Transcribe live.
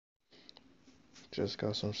Just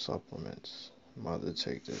got some supplements. I'm about to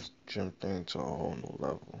take this gym thing to a whole new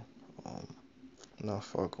level. Um, Not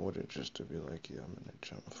fucking with it just to be like, yeah, I'm in the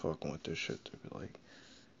gym. Fucking with this shit to be like,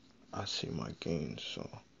 I see my gains. So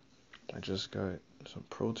I just got some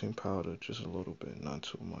protein powder, just a little bit, not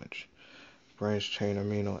too much. Branched chain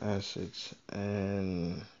amino acids,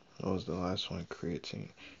 and what was the last one? Creatine.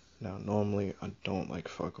 Now, normally I don't like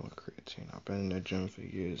fucking with creatine. I've been in the gym for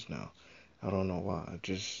years now. I don't know why. I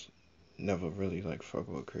just never really like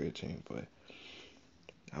fucking with creatine, but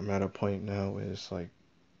I'm at a point now where it's like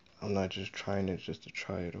I'm not just trying it just to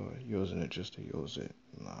try it or using it just to use it.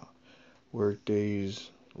 Nah, work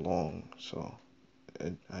days long, so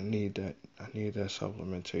I need that. I need that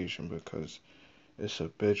supplementation because it's a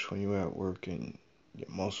bitch when you at work and your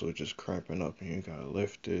muscle just cramping up and you gotta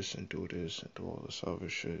lift this and do all this other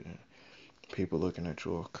shit and people looking at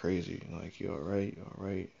you all crazy like you alright,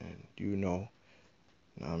 and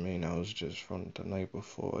what I mean, that was just from the night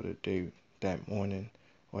before, the day, that morning,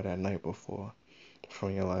 or that night before,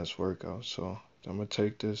 from your last workout. So I'm gonna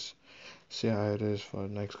take this, see how it is for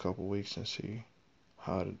the next couple weeks, and see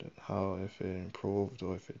how if it improved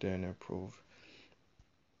or if it didn't improve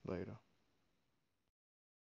later.